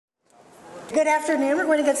Good afternoon. We're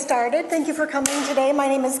going to get started. Thank you for coming today. My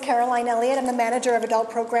name is Caroline Elliott. I'm the manager of adult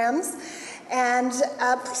programs. And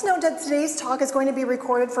please note that today's talk is going to be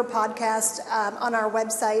recorded for podcast on our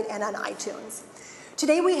website and on iTunes.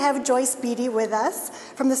 Today we have Joyce Bedi with us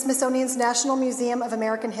from the Smithsonian's National Museum of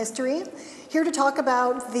American History, here to talk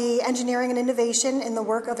about the engineering and innovation in the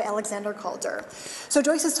work of Alexander Calder. So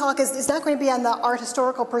Joyce's talk is not going to be on the art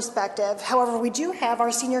historical perspective. However, we do have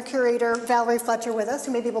our senior curator, Valerie Fletcher, with us,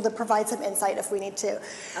 who may be able to provide some insight if we need to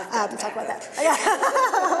talk about that.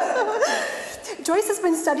 Joyce has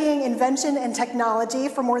been studying invention and technology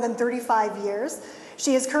for more than 35 years.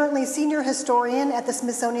 She is currently senior historian at the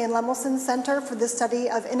Smithsonian Lemelson Center for the study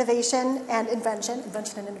of innovation and invention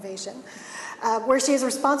and innovation, where she is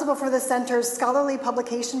responsible for the center's scholarly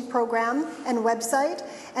publication program and website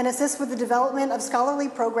and assists with the development of scholarly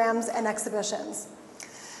programs and exhibitions.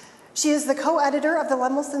 She is the co-editor of the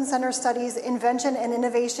Lemelson Center Studies Invention and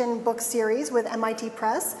Innovation book series with MIT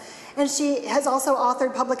Press, and she has also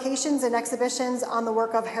authored publications and exhibitions on the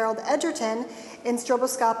work of Harold Edgerton in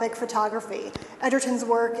stroboscopic photography. Edgerton's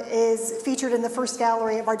work is featured in the first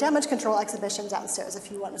gallery of our damage control exhibition downstairs, if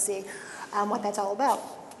you want to see what that's all about.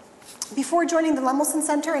 Before joining the Lemelson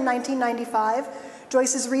Center in 1995,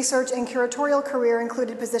 Joyce's research and curatorial career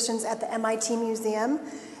included positions at the MIT Museum,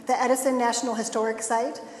 the Edison National Historic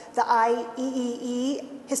Site, the IEEE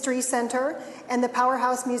History Center, and the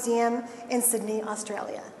Powerhouse Museum in Sydney,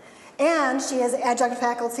 Australia. And she is adjunct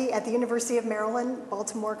faculty at the University of Maryland,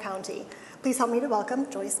 Baltimore County. Please help me to welcome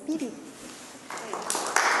Joyce Bedi.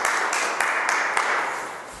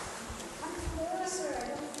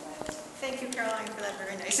 Thank you, Caroline, for that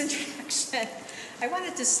very nice introduction. I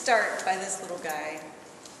wanted to start by this little guy,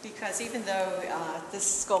 because even though this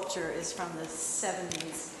sculpture is from the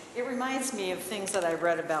 70s, it reminds me of things that I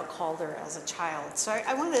read about Calder as a child. So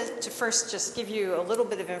I wanted to first just give you a little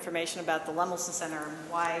bit of information about the Lemelson Center and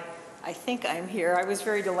why I think I'm here. I was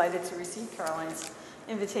very delighted to receive Caroline's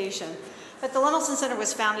invitation. But the Lemelson Center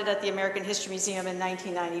was founded at the American History Museum in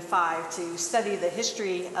 1995 to study the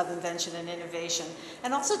history of invention and innovation,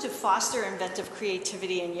 and also to foster inventive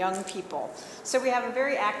creativity in young people. So we have a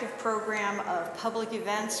very active program of public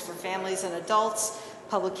events for families and adults,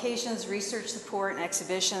 publications, research support, and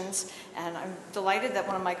exhibitions. And I'm delighted that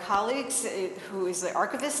one of my colleagues, who is the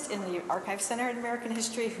archivist in the Archive Center in American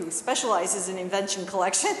History, who specializes in invention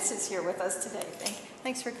collections, is here with us today.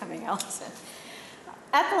 Thanks for coming, Allison.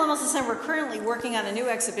 At the Lemelson Center, we're currently working on a new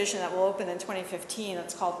exhibition that will open in 2015.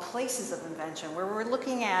 It's called Places of Invention, where we're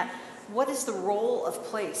looking at what is the role of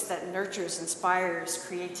place that nurtures, inspires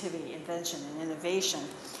creativity, invention, and innovation.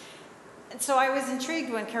 And so I was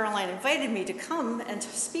intrigued when Caroline invited me to come and to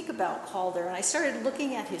speak about Calder, and I started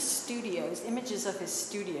looking at his studios, images of his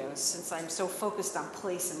studios, since I'm so focused on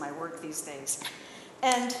place in my work these days.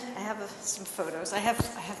 And I have some photos. I have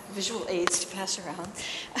visual aids to pass around.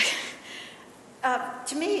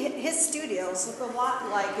 To me, his studios look a lot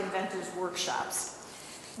like inventors' workshops.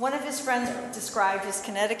 One of his friends described his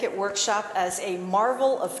Connecticut workshop as a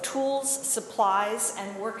marvel of tools, supplies,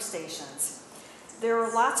 and workstations. There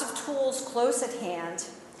were lots of tools close at hand.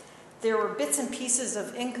 There were bits and pieces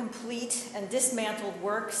of incomplete and dismantled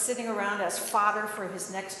work sitting around as fodder for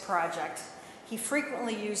his next project. He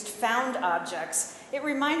frequently used found objects. It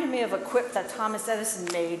reminded me of a quip that Thomas Edison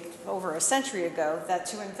made over a century ago, that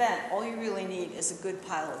to invent, all you really need is a good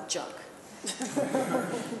pile of junk.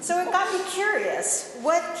 So it got me curious,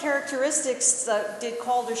 what characteristics did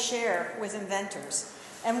Calder share with inventors?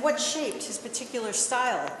 And what shaped his particular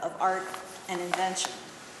style of art and invention?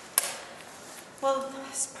 Well,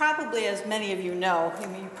 probably as many of you know,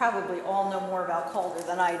 you probably all know more about Calder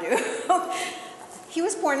than I do. He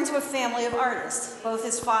was born into a family of artists. Both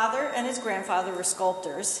his father and his grandfather were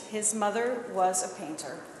sculptors. His mother was a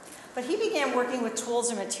painter. But he began working with tools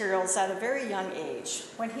and materials at a very young age.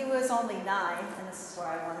 When he was only 9, and this is where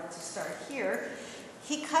I wanted to start here,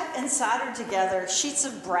 he cut and soldered together sheets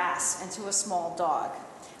of brass into a small dog.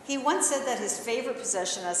 He once said that his favorite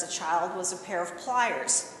possession as a child was a pair of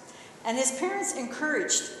pliers. And his parents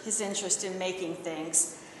encouraged his interest in making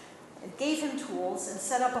things, gave him tools, and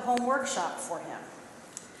set up a home workshop for him.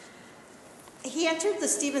 He entered the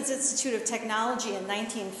Stevens Institute of Technology in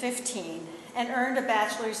 1915 and earned a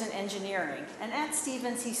bachelor's in engineering. And at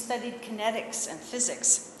Stevens, he studied kinetics and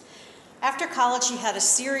physics. After college, he had a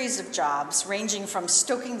series of jobs, ranging from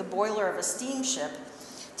stoking the boiler of a steamship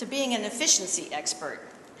to being an efficiency expert.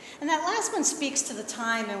 And that last one speaks to the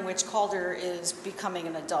time in which Calder is becoming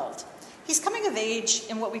an adult. He's coming of age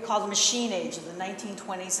in what we call the machine age of the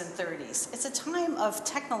 1920s and 30s. It's a time of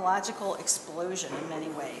technological explosion in many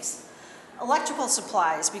ways. electrical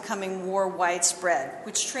supplies becoming more widespread,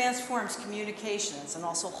 which transforms communications and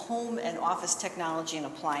also home and office technology and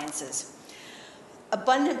appliances.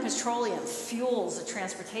 Abundant petroleum fuels a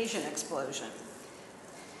transportation explosion.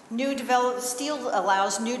 Steel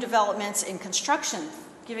allows new developments in construction,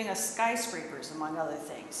 giving us skyscrapers, among other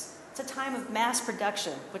things. It's a time of mass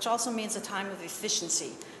production, which also means a time of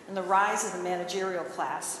efficiency and the rise of the managerial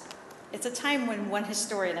class. It's a time when one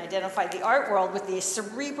historian identified the art world with the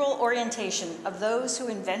cerebral orientation of those who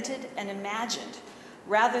invented and imagined,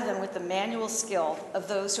 rather than with the manual skill of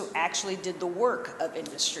those who actually did the work of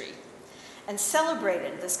industry, and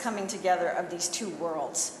celebrated this coming together of these two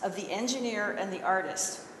worlds, of the engineer and the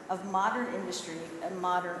artist, of modern industry and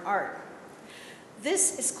modern art.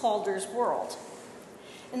 This is Calder's world.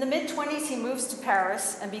 In the mid-20s, he moves to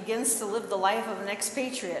Paris and begins to live the life of an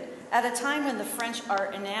expatriate at a time when the French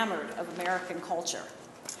are enamored of American culture.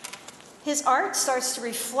 His art starts to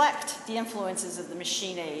reflect the influences of the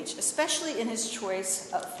machine age, especially in his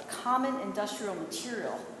choice of a common industrial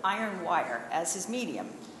material, iron wire, as his medium.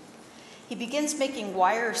 He begins making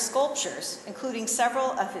wire sculptures, including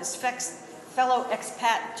several of his fellow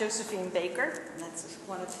expat Josephine Baker, and that's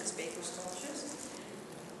one of his Baker sculptures.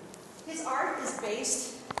 His art is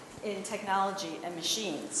based in technology and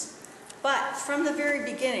machines. But from the very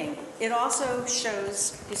beginning, it also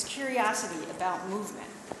shows his curiosity about movement.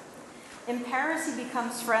 In Paris, he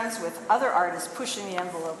becomes friends with other artists pushing the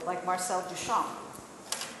envelope, like Marcel Duchamp.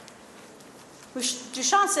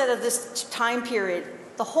 Duchamp said of this time period,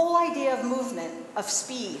 the whole idea of movement, of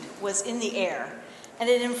speed, was in the air, and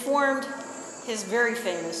it informed his very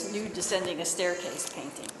famous nude descending a staircase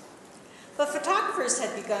painting. But photographers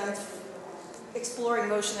had begun exploring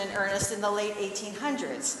motion in earnest in the late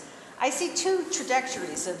 1800s. I see two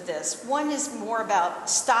trajectories of this. One is more about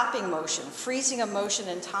stopping motion, freezing a motion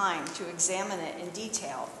in time to examine it in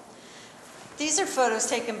detail. These are photos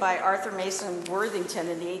taken by Arthur Mason Worthington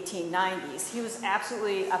in the 1890s. He was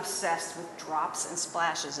absolutely obsessed with drops and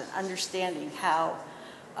splashes and understanding how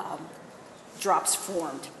drops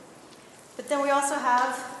formed. But then we also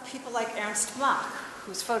have people like Ernst Mach,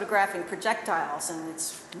 who's photographing projectiles, and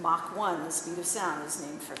it's Mach 1, the speed of sound, is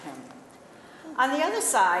named for him. On the other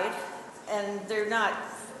side, and they're not,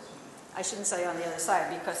 I shouldn't say on the other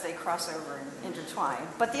side because they cross over and intertwine,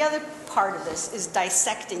 but the other part of this is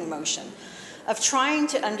dissecting motion, of trying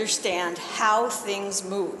to understand how things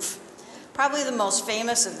move. Probably the most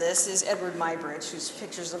famous of this is Edward Muybridge, whose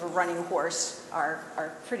pictures of a running horse are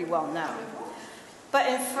pretty well known. But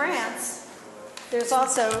in France, there's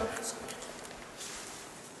also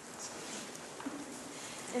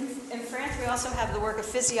In France, we also have the work of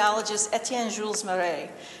physiologist Etienne Jules Marais,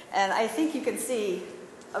 and I think you can see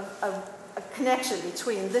a connection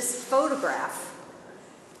between this photograph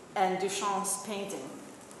and Duchamp's painting.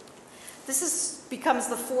 This becomes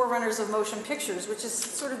the forerunners of motion pictures, which is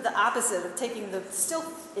sort of the opposite of taking the still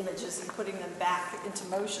images and putting them back into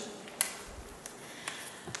motion.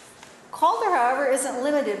 Calder, however, isn't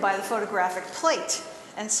limited by the photographic plate,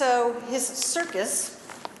 and so his circus,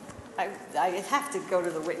 I have to go to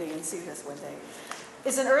the Whitney and see this one day,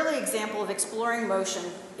 is an early example of exploring motion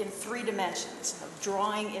in 3 dimensions, of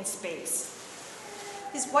drawing in space.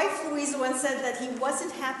 His wife Louisa once said that he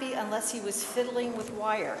wasn't happy unless he was fiddling with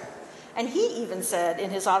wire. And he even said in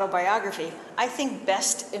his autobiography, "I think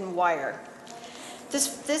best in wire."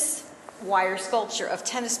 This wire sculpture of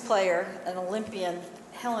tennis player and Olympian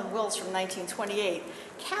Helen Wills from 1928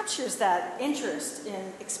 captures that interest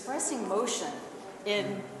in expressing motion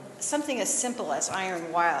in something as simple as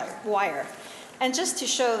iron wire. And just to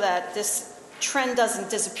show that this trend doesn't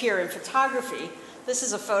disappear in photography, this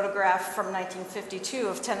is a photograph from 1952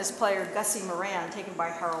 of tennis player Gussie Moran taken by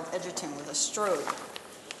Harold Edgerton with a strobe.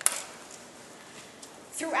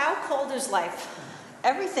 Throughout Calder's life,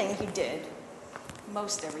 everything he did,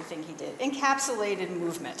 most everything he did, encapsulated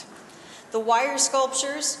movement. The wire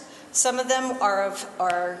sculptures, some of them are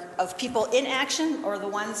of people in action, or the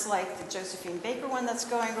ones like the Josephine Baker one that's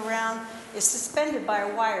going around is suspended by a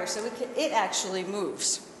wire, so it actually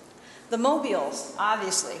moves. The mobiles,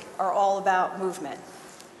 obviously, are all about movement.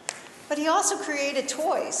 But he also created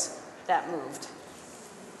toys that moved.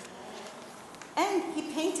 And he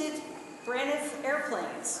painted Braniff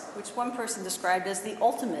airplanes, which one person described as the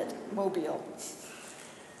ultimate mobile.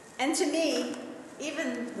 And to me,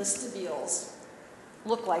 even the Stabiles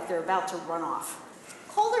look like they're about to run off.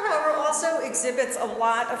 Calder, however, also exhibits a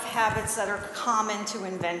lot of habits that are common to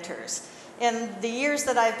inventors. In the years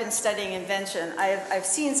that I've been studying invention, I've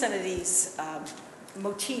seen some of these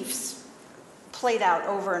motifs played out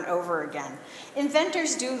over and over again.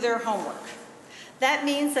 Inventors do their homework. That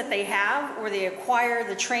means that they have or they acquire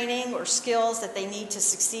the training or skills that they need to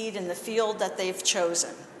succeed in the field that they've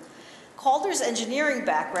chosen. Calder's engineering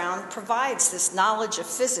background provides this knowledge of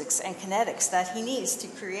physics and kinetics that he needs to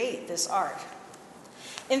create this art.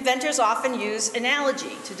 Inventors often use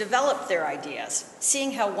analogy to develop their ideas,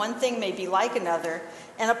 seeing how one thing may be like another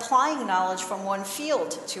and applying knowledge from one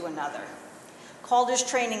field to another. Calder's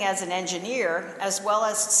training as an engineer, as well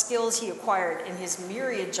as skills he acquired in his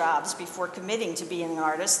myriad jobs before committing to being an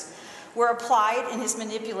artist, were applied in his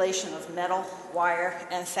manipulation of metal, wire,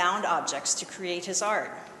 and found objects to create his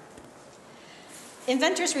art.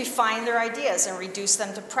 Inventors refine their ideas and reduce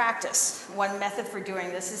them to practice. One method for doing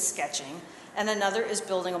this is sketching, and another is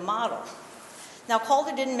building a model. Now,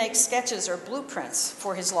 Calder didn't make sketches or blueprints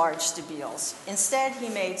for his large stabiles. Instead, he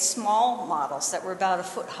made small models that were about a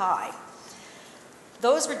foot high.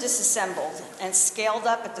 Those were disassembled and scaled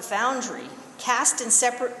up at the foundry, cast in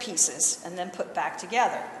separate pieces, and then put back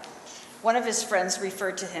together. One of his friends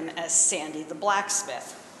referred to him as Sandy the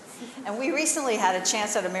blacksmith. And we recently had a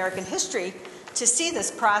chance at American History to see this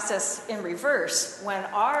process in reverse when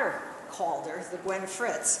our Calder, the Gwen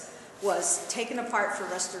Fritz, was taken apart for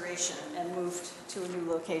restoration and moved to a new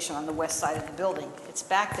location on the west side of the building. It's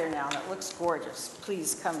back there now and it looks gorgeous.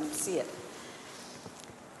 Please come and see it.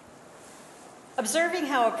 Observing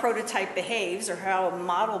how a prototype behaves or how a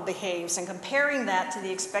model behaves and comparing that to the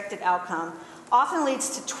expected outcome often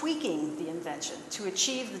leads to tweaking the invention to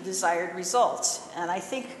achieve the desired results. And I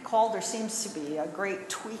think Calder seems to be a great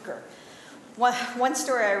tweaker. One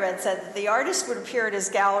story I read said that the artist would appear at his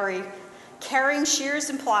gallery carrying shears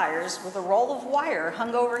and pliers with a roll of wire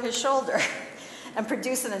hung over his shoulder and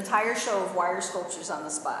produce an entire show of wire sculptures on the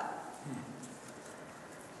spot.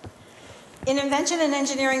 In invention and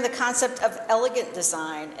engineering, the concept of elegant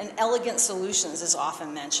design and elegant solutions is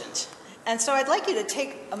often mentioned. And so I'd like you to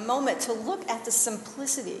take a moment to look at the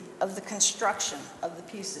simplicity of the construction of the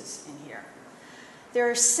pieces in here. There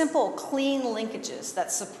are simple, clean linkages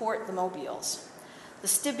that support the mobiles. The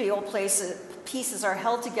stibule pieces are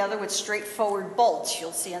held together with straightforward bolts.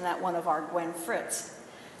 You'll see in that one of our Gwen Fritz.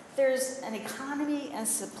 There's an economy and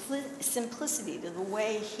simplicity to the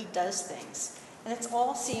way he does things. And it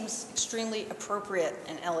all seems extremely appropriate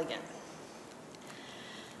and elegant.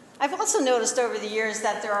 I've also noticed over the years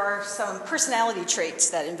that there are some personality traits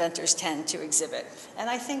that inventors tend to exhibit. And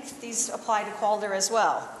I think these apply to Calder as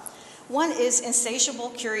well. One is insatiable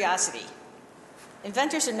curiosity.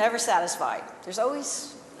 Inventors are never satisfied. There's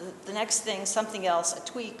always the next thing, something else, a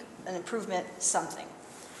tweak, an improvement, something.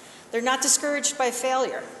 They're not discouraged by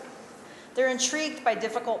failure. They're intrigued by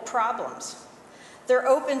difficult problems. They're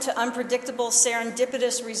open to unpredictable,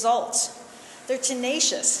 serendipitous results. They're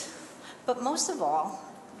tenacious, but most of all,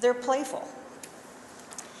 they're playful.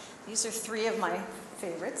 These are three of my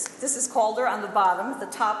favorites. This is Calder on the bottom. The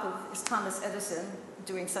top is Thomas Edison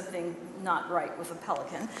doing something not right with a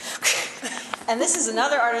pelican. And this is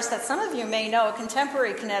another artist that some of you may know, a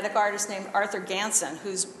contemporary kinetic artist named Arthur Ganson,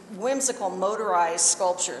 whose whimsical motorized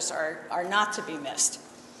sculptures are not to be missed.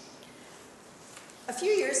 A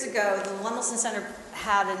few years ago, the Lemelson Center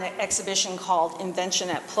had an exhibition called Invention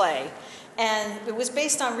at Play, and it was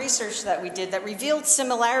based on research that we did that revealed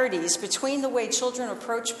similarities between the way children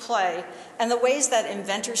approach play and the ways that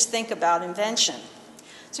inventors think about invention.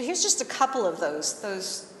 So here's just a couple of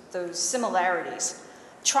those similarities.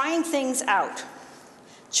 Trying things out.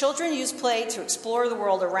 Children use play to explore the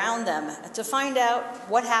world around them, to find out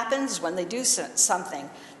what happens when they do something,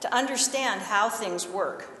 to understand how things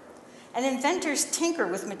work. And inventors tinker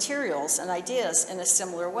with materials and ideas in a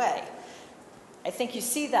similar way. I think you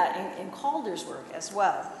see that in Calder's work as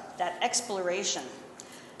well, that exploration.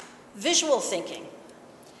 Visual thinking.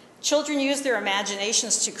 Children use their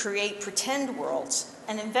imaginations to create pretend worlds,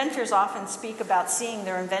 and inventors often speak about seeing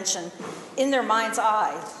their invention in their mind's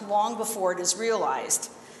eye long before it is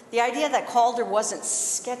realized. The idea that Calder wasn't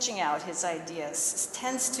sketching out his ideas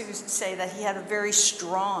tends to say that he had a very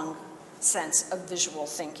strong sense of visual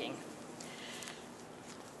thinking.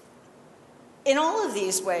 In all of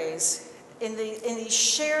these ways, in these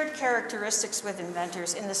shared characteristics with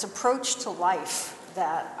inventors, in this approach to life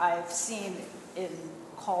that I've seen in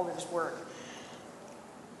Calder's work,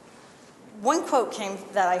 one quote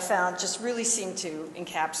that I found just really seemed to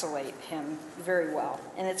encapsulate him very well.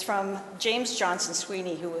 And it's from James Johnson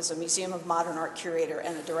Sweeney, who was a Museum of Modern Art curator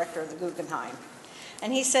and a director of the Guggenheim.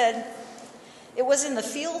 And he said, "It was in the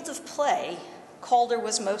field of play Calder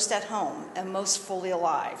was most at home and most fully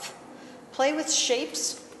alive. Play with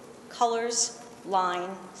shapes, colors,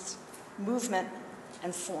 lines, movement,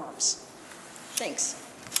 and forms." Thanks.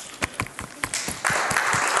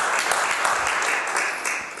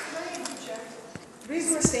 Can I interject? The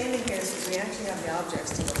reason we're standing here is because we actually have the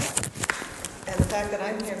objects to look at. And the fact that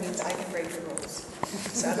I'm here means I can break the rules.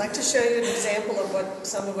 So I'd like to show you an example of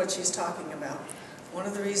some of what she's talking about. One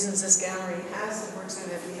of the reasons this gallery has the works in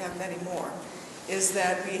it, we have many more, is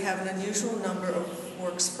that we have an unusual number of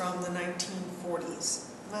works from the 1940s.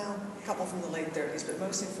 Well, a couple from the late 30s, but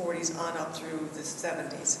mostly 40s on up through the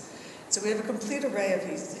 70s. So we have a complete array of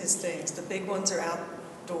his things. The big ones are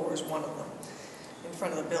outdoors, one of them, in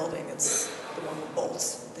front of the building. It's the one with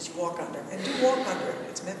bolts that you walk under. And do walk under it.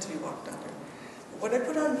 It's meant to be walked under. What I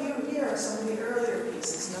put on view here are some of the earlier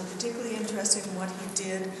pieces, and I'm particularly interested in what he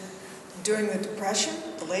did during the Depression,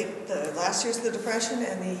 the last years of the Depression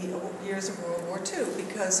and the years of World War II,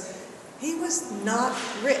 because he was not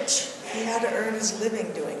rich. He had to earn his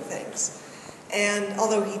living doing things. And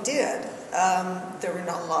although he did, there were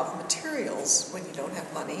not a lot of materials. When you don't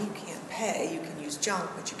have money, you can't pay. You can use junk,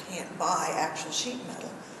 but you can't buy actual sheet metal.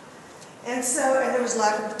 And there was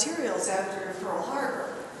lack of materials after Pearl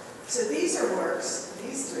Harbor. So these are works,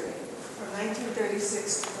 these three, from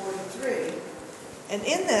 1936 to 43. And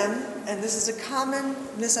in them, and this is a common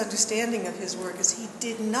misunderstanding of his work, is he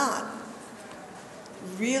did not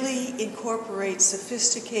really incorporate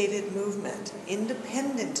sophisticated movement,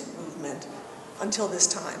 independent movement, until this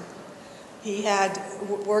time. He had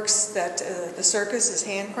works that the circus is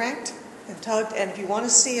hand-cranked and tugged, and if you want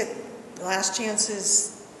to see it, the last chance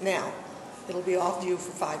is now. It'll be off view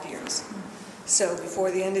for 5 years. So before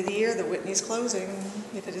the end of the year, the Whitney's closing,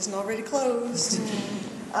 if it isn't already closed.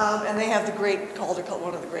 And they have the great Calder,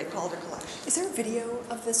 one of the great Calder collections. Is there a video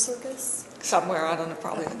of this circus? Somewhere, I don't know,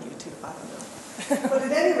 probably on YouTube, I don't know. But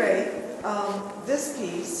at any rate, this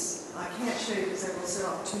piece, I can't show you because I will set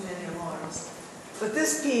off too many alarms, but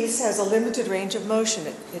this piece has a limited range of motion.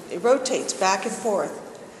 It rotates back and forth.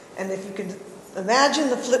 And if you can imagine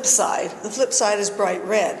the flip side is bright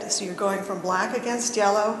red. So you're going from black against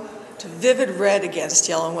yellow to vivid red against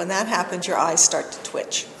yellow. And when that happens, your eyes start to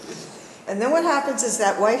twitch. And then what happens is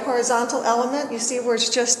that white horizontal element, you see where it's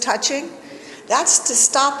just touching? That's to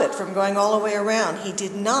stop it from going all the way around. He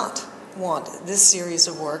did not want this series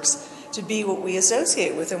of works to be what we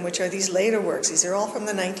associate with them, which are these later works. These are all from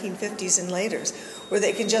the 1950s and laters, where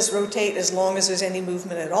they can just rotate as long as there's any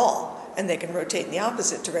movement at all, and they can rotate in the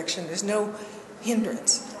opposite direction. There's no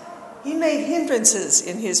hindrance. He made hindrances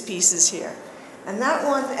in his pieces here. And that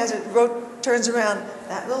one, as it turns around,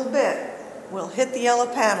 that little bit will hit the yellow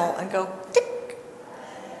panel and go tick.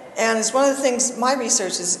 And it's one of the things my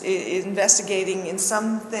research is investigating in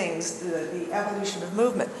some things, the evolution of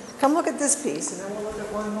movement. Come look at this piece, and then we'll look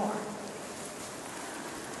at one more.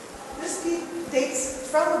 This piece dates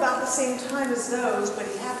from about the same time as those, but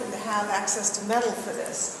he happened to have access to metal for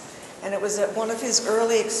this. And it was at one of his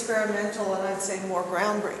early experimental, and I'd say more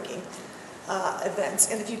groundbreaking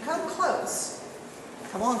events. And if you come close,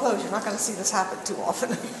 come on close, you're not going to see this happen too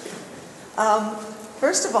often.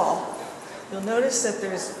 First of all, you'll notice that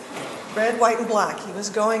there's red, white, and black. He was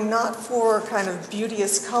going not for kind of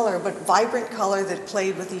beauteous color, but vibrant color that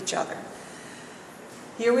played with each other.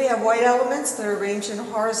 Here we have white elements that are arranged in a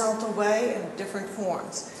horizontal way in different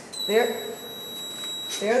forms. There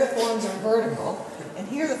the forms are vertical, and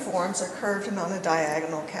here the forms are curved and on a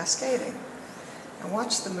diagonal cascading. Now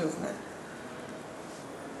watch the movement.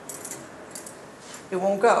 It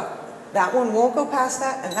won't go. That one won't go past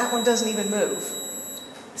that, and that one doesn't even move.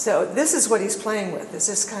 So this is what he's playing with, is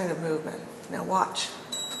this kind of movement. Now watch.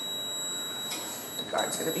 The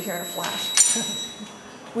guard's going to be here in a flash.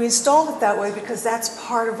 We installed it that way because that's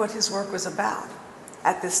part of what his work was about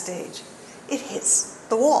at this stage. It hits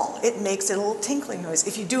the wall. It makes a little tinkling noise.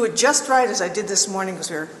 If you do it just right, as I did this morning, because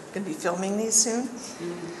we're going to be filming these soon,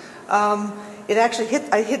 it actually hit,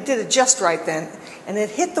 I did it just right then, and it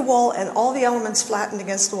hit the wall, and all the elements flattened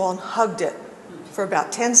against the wall and hugged it for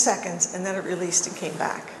about 10 seconds, and then it released and came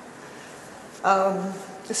back.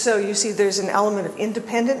 So you see there's an element of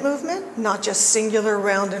independent movement, not just singular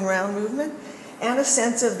round and round movement, and a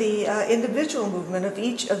sense of the individual movement of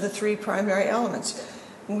each of the three primary elements.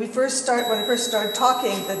 When I first started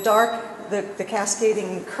talking, the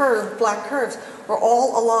cascading black curves were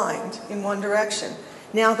all aligned in one direction.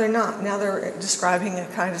 Now they're not. Now they're describing a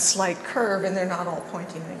kind of slight curve, and they're not all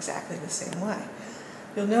pointing in exactly the same way.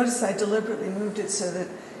 You'll notice I deliberately moved it so that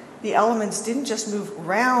the elements didn't just move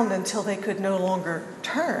round until they could no longer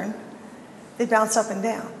turn. They bounce up and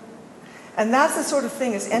down. And that's the sort of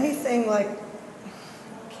thing, is anything like,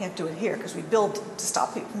 can't do it here because we build to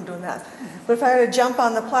stop people from doing that. But if I were to jump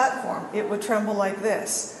on the platform, it would tremble like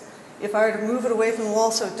this. If I were to move it away from the wall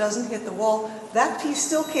so it doesn't hit the wall, that piece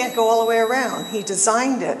still can't go all the way around. He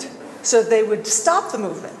designed it so they would stop the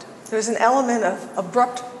movement. There's an element of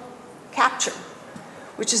abrupt capture.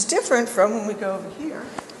 which is different from when we go over here.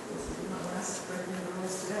 This is my last breaking the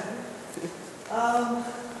rules today.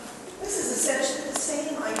 This is essentially the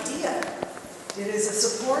same idea. It is a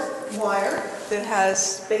support wire that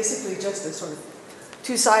has basically just a sort of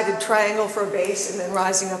two-sided triangle for a base and then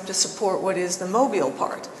rising up to support what is the mobile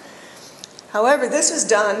part. However, this was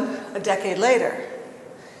done a decade later.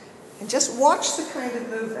 And just watch the kind of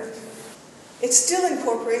movement. It still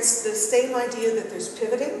incorporates the same idea that there's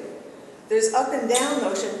pivoting, there's up and down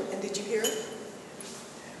motion, and did you hear it?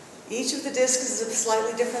 Each of the discs is of a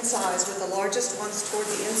slightly different size, with the largest ones toward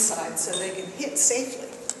the inside so they can hit safely.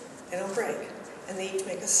 They don't break. And they each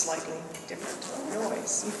make a slightly different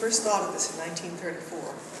noise. We first thought of this in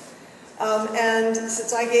 1934. And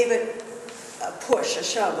since I gave it a push, a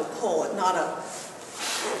shove, a pull,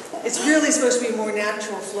 it's really supposed to be a more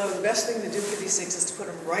natural flow. The best thing to do for these things is to put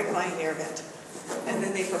them right by an air vent. And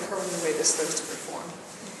then they perform the way they're supposed to perform.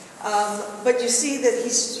 But you see that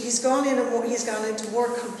he's gone into more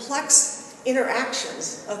complex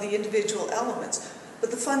interactions of the individual elements.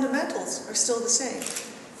 But the fundamentals are still the same.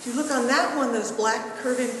 If you look on that one, those black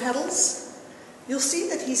curving pedals, you'll see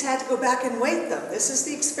that he's had to go back and weight them. This is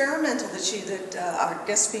the experimental that our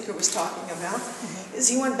guest speaker was talking about. Is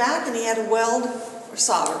he went back and he had to weld, or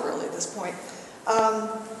solder really at this point,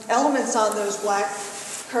 elements on those black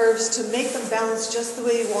curves to make them bounce just the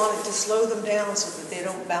way he wanted, to slow them down so that they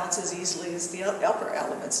don't bounce as easily as the upper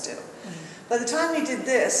elements do. By the time he did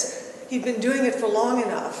this, he'd been doing it for long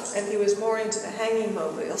enough, and he was more into the hanging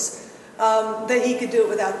mobiles, that he could do it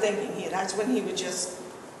without thinking. That's when he would just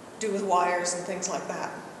do with wires and things like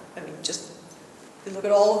that. I mean, just look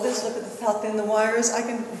at all of this, look at how thin the wire is. I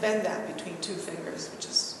can bend that between two fingers, which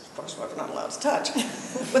is, of course, what we're not allowed to touch.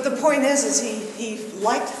 But the point is he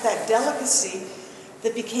liked that delicacy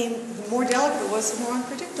that became, the more delicate it was, the more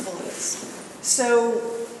unpredictable it is. So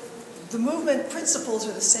the movement principles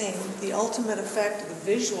are the same. The ultimate effect of the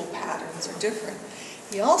visual patterns are different.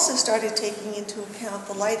 He also started taking into account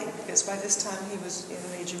the lighting, because by this time he was in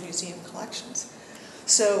major museum collections.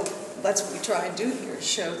 So that's what we try and do here, is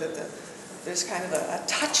show that there's kind of a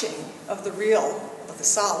touching of the real, of the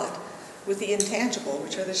solid, with the intangible,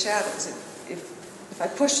 which are the shadows. If I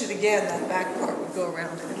pushed it again, that back part would go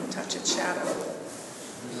around and it would touch its shadow.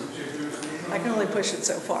 I can only push it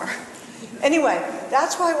so far. Anyway,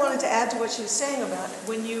 that's why I wanted to add to what she was saying about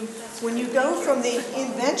when you go from the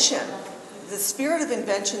invention, the spirit of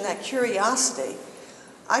invention, that curiosity,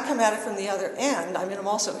 I come at it from the other end. I mean, I'm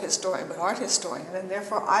also a historian, but art historian, and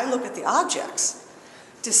therefore I look at the objects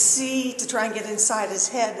to try and get inside his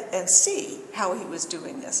head and see how he was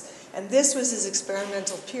doing this. And this was his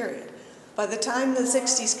experimental period. By the time the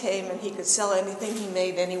 60s came and he could sell anything he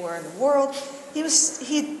made anywhere in the world,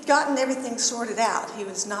 he'd gotten everything sorted out. He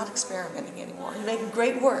was not experimenting anymore. He made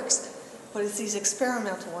great works, but it's these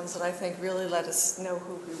experimental ones that I think really let us know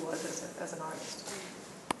who he was as an artist.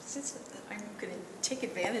 Since I'm going to take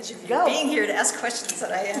advantage of you being here to ask questions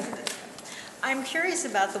that I have. I'm curious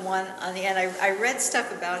about the one on the end. I read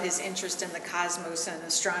stuff about his interest in the cosmos and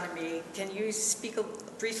astronomy. Can you speak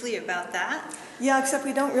briefly about that? Yeah, except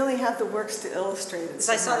we don't really have the works to illustrate it. Because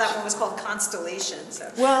I saw that one was called Constellation.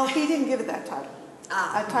 So. Well, he didn't give it that title.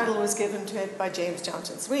 That title was given to it by James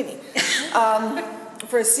Johnson Sweeney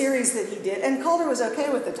for a series that he did. And Calder was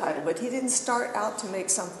okay with the title, but he didn't start out to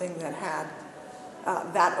make something that had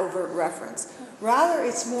that overt reference. Rather,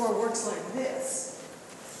 it's more works like this.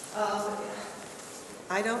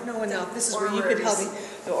 I don't know enough. This is where you could help me.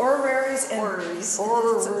 The oraries and it's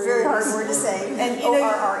a very hard word to say. And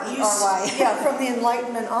O-R-R-E-R-Y. Yeah, from the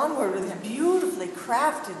Enlightenment onward, with beautifully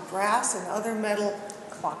crafted brass and other metal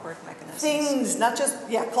clockwork mechanisms. Things, not just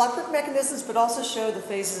clockwork mechanisms, but also show the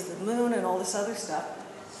phases of the moon and all this other stuff.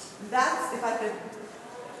 That's, if I could,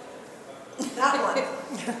 that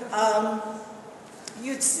one.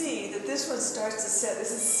 You'd see that this one starts to set.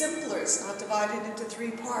 This is simpler. It's not divided into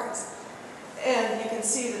three parts. And you can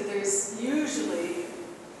see that there's usually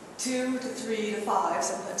 2 to 3 to 5,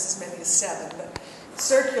 sometimes as many as 7, but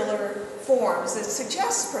circular forms that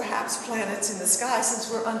suggest perhaps planets in the sky,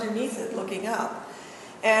 since we're underneath it looking up.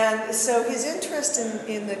 And so his interest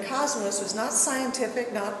in the cosmos was not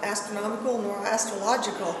scientific, not astronomical, nor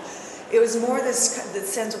astrological. It was more this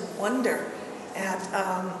sense of wonder at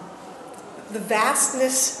the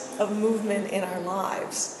vastness of movement in our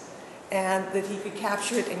lives. And that he could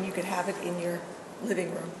capture it and you could have it in your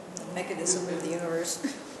living room. The mechanism of the universe.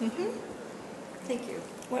 Mm-hmm. Thank you.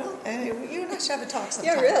 Well, you and I should have a talk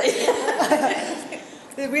sometime. Yeah, really.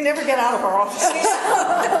 We never get out of our offices.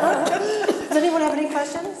 Does anyone have any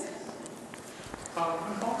questions?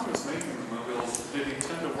 When Calder was making the mobiles, did he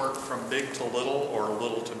tend to work work from big to little or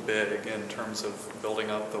little to big in terms of building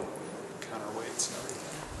up the counterweights and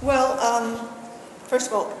everything? Well, first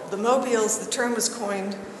of all, the mobiles, the term was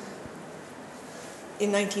coined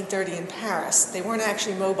in 1930 in Paris. They weren't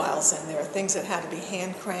actually mobiles then. They were things that had to be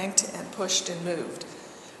hand cranked and pushed and moved.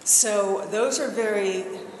 So those are very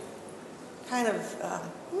kind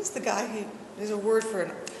of, who's the guy who, there's a word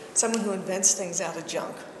for someone who invents things out of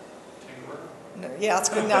junk. No, yeah, it's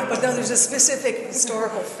good enough. But no, there's a specific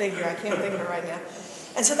historical figure. I can't think of it right now.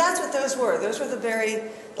 And so that's what those were. Those were the very,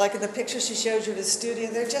 like in the picture she showed you of the studio,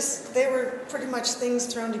 they were pretty much things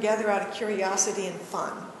thrown together out of curiosity and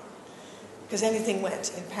fun. Because anything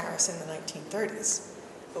went in Paris in the 1930s.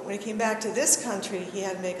 But when he came back to this country, he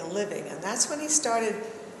had to make a living. And that's when he started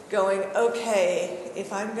going, okay,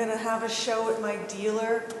 if I'm going to have a show at my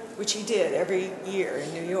dealer, which he did every year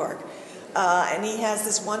in New York, and he has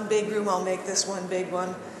this one big room, I'll make this one big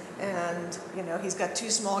one. And, you know, he's got 2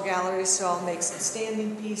 small galleries, so I'll make some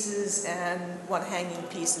standing pieces and 1 hanging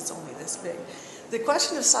piece that's only this big. The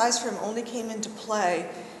question of size for him only came into play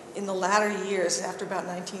in the latter years, after about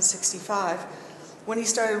 1965, when he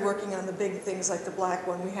started working on the big things like the black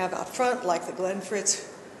one we have out front, like the Glenn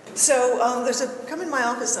Fritz. So come in my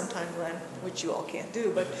office sometime, Glenn, which you all can't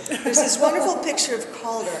do, but there's this wonderful picture of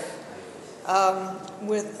Calder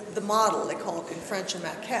with the model, they call it in French a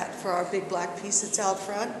maquette, for our big black piece that's out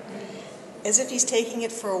front, as if he's taking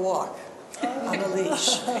it for a walk on a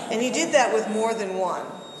leash. And he did that with more than one.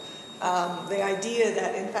 The idea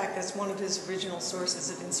that, in fact, that's one of his original sources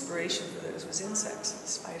of inspiration for those was insects,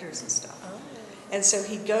 spiders and stuff. And so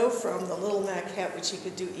he'd go from the little maquette, which he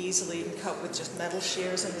could do easily and cut with just metal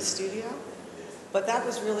shears in the studio, but that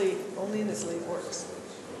was really only in his late works.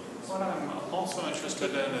 What I'm also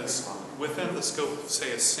interested in is within the scope of,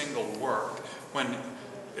 say, a single work,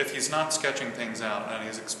 if he's not sketching things out and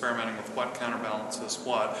he's experimenting with what counterbalances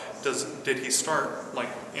what, did he start, like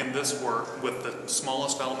in this work, with the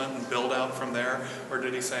smallest element and build out from there? Or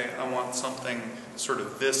did he say, I want something sort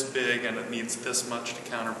of this big and it needs this much to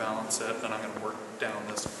counterbalance it, and I'm going to work down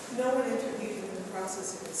this? No one interviewed in the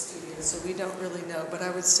process in the studio, so we don't really know, but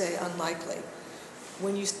I would say unlikely.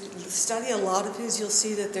 When you study a lot of his, you'll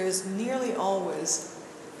see that there's nearly always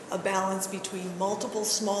a balance between multiple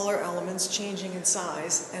smaller elements changing in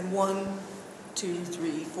size and 1, 2,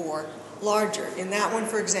 3, 4 larger. In that one,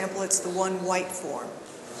 for example, it's the one white form.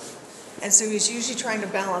 And so he's usually trying to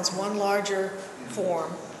balance one larger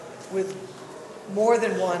form with more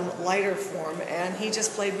than one lighter form, and he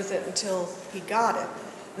just played with it until he got it.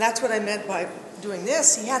 And that's what I meant by doing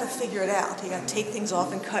this. He had to figure it out. He got to take things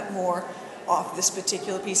off and cut more off this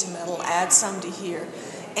particular piece of metal, add some to here.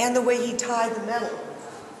 And the way he tied the metal.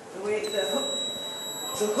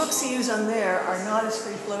 The hooks he used on there are not as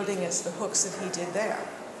free-floating as the hooks that he did there.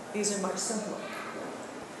 These are much simpler.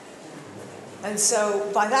 And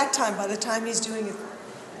so by that time, by the time he's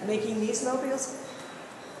making these mobiles,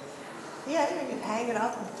 yeah, you can hang it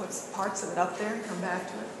up and put parts of it up there and come back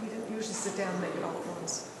to it. He didn't usually sit down and make it all at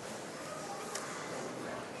once.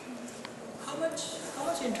 How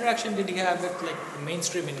much interaction did he have with like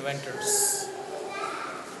mainstream inventors?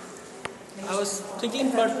 I was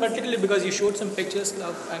thinking particularly because you showed some pictures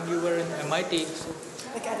and you were in MIT. So,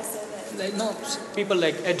 Like Edison and... like, no, people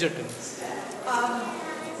like Edgerton.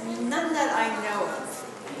 None that I know of,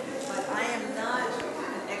 but I am not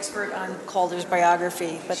an expert on Calder's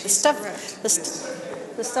biography. But the stuff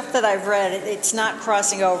that I've read, it's not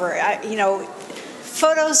crossing over.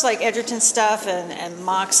 Photos like Edgerton stuff and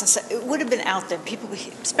Mox and stuff, it would have been out there. People,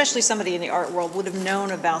 especially somebody in the art world, would have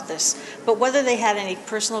known about this. But whether they had any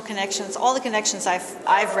personal connections, all the connections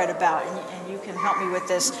I've read about, and you can help me with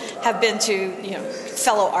this, have been to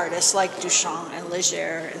fellow artists like Duchamp and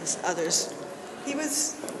Leger and others. He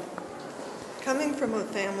was coming from a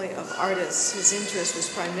family of artists. His interest was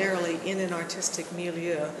primarily in an artistic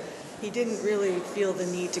milieu. He didn't really feel the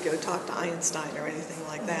need to go talk to Einstein or anything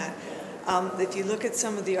like that. If you look at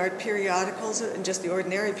some of the art periodicals, and just the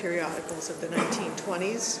ordinary periodicals of the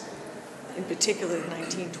 1920s, in particular the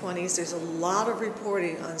 1920s, there's a lot of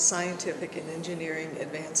reporting on scientific and engineering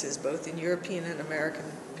advances, both in European and American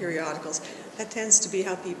periodicals. That tends to be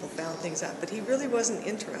how people found things out. But he really wasn't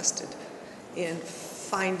interested in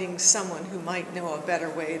finding someone who might know a better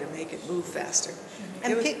way to make it move faster.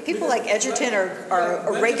 And people like Edgerton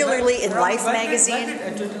are regularly in Life magazine. When did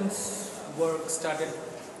Edgerton's work started?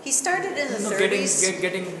 He started in the 30s.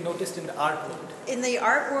 Getting noticed in the art world. In the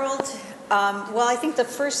art world, I think the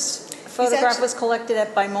first photograph was collected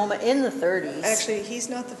by MoMA in the 30s. Actually, he's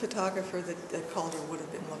not the photographer that Calder would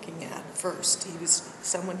have been looking at first. He was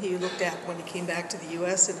someone he looked at when he came back to the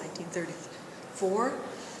U.S. in 1934.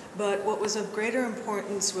 But what was of greater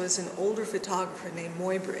importance was an older photographer named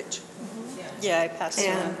Muybridge. Yeah, I passed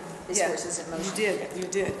And on his yeah, horses in motion. you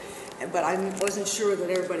did. But I wasn't sure that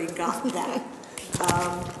everybody got that.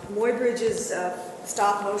 Muybridge's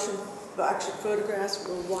stop motion action photographs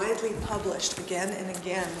were widely published again and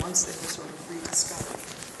again once they were sort of rediscovered.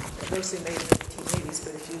 They're mostly made in the 1880s,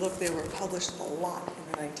 but if you look, they were published a lot in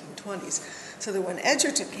the 1920s. So that when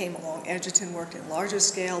Edgerton came along, Edgerton worked in larger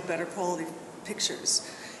scale, better quality pictures.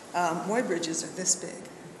 Muybridges are this big.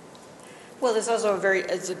 Well, there's also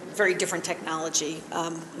it's a very different technology.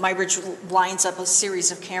 Muybridge lines up a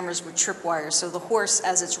series of cameras with tripwires, so the horse,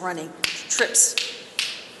 as it's running, trips.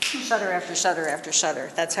 Shutter after shutter after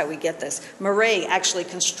shutter. That's how we get this. Murray actually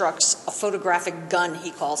constructs a photographic gun,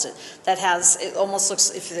 he calls it, that has, it almost looks,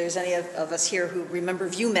 if there's any of us here who remember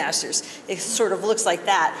Viewmasters, it sort of looks like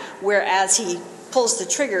that, whereas he pulls the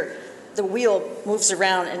trigger, the wheel moves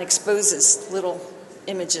around and exposes little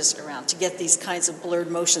images around to get these kinds of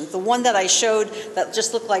blurred motions. The one that I showed that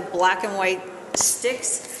just looked like black and white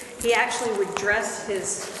sticks, he actually would dress his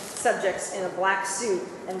subjects in a black suit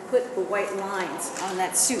and put the white lines on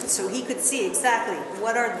that suit so he could see exactly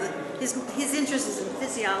what are his interest is in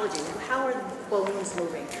physiology. How are the balloons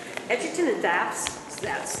moving? Edgerton adapts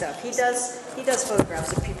that stuff. He does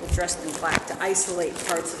photographs of people dressed in black to isolate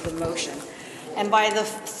parts of the motion. And by the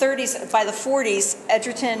 40s,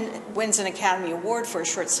 Edgerton wins an Academy Award for a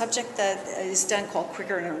short subject that is done called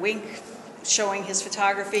Quicker and a Wink, showing his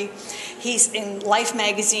photography. He's in Life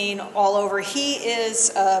magazine all over. He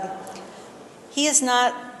is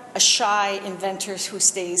not a shy inventor who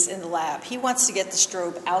stays in the lab. He wants to get the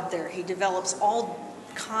strobe out there. He develops all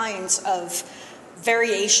kinds of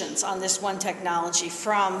variations on this one technology,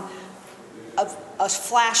 from a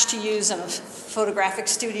flash to use in a photographic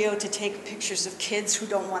studio to take pictures of kids who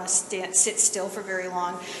don't want to sit still for very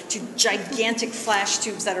long, to gigantic flash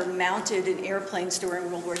tubes that are mounted in airplanes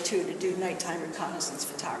during World War II to do nighttime reconnaissance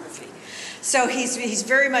photography. So he's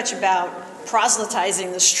very much about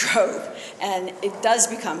proselytizing the strobe, and it does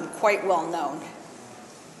become quite well known.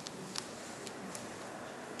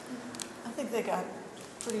 I think they got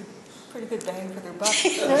pretty good bang for their buck.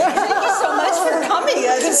 Thank you so much for coming.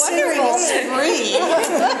 I was wondering. No,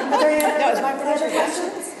 it's my pleasure.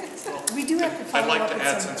 We do have to follow I'd like up to at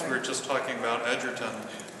add, some since point. we were just talking about Edgerton,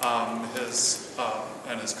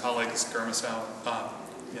 and his colleagues, Germeshausen.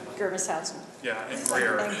 and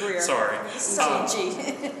Greer. And Greer. Sorry. CG.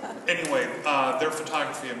 Anyway, their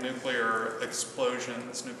photography of nuclear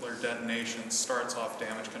explosions, nuclear detonations, starts off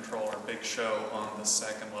Damage Control, our big show on the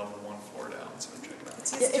second level, 1 floor down. So check it out.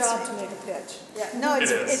 It's his job to make a pitch. No,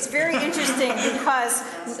 it's very interesting because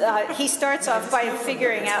he starts off by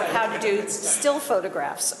figuring out how to do still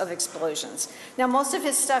photographs of explosions. Now, most of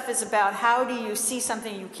his stuff is about how do you see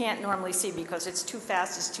something you can't normally see because it's too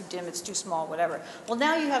fast, it's too dim, it's too small, whatever. Well,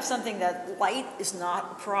 now you have something that light is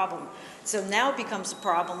not a problem. So now it becomes a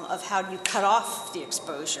problem of how do you cut off the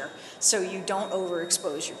exposure so you don't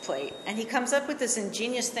overexpose your plate. And he comes up with this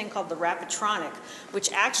ingenious thing called the Rapitronic,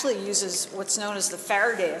 which actually uses what's known as the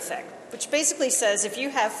Faraday effect, which basically says if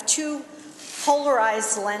you have two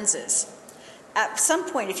polarized lenses, at some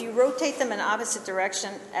point, if you rotate them in opposite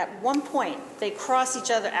direction, at one point they cross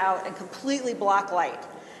each other out and completely block light.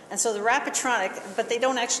 And so the Rapitronic, but they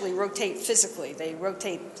don't actually rotate physically, they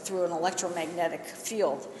rotate through an electromagnetic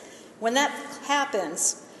field. When that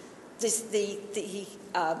happens, the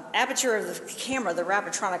aperture of the camera, the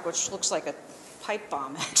Rapitronic, which looks like a pipe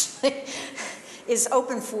bomb actually, is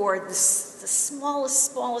open for the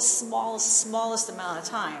smallest amount of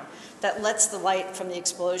time that lets the light from the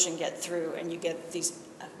explosion get through, and you get these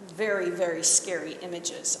very, very scary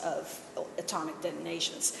images of atomic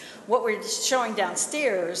detonations. What we're showing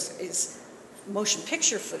downstairs is motion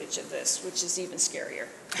picture footage of this, which is even scarier.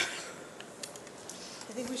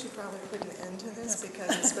 I think we should probably put an end to this because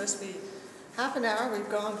it's supposed to be half an hour. We've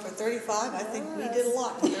gone for 35. I think we did a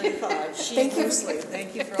lot in 35. Thank you.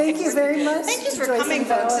 Thank you for Thank you very much. Thank you for Joyce coming, and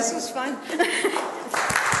folks. Valerie. This was fun.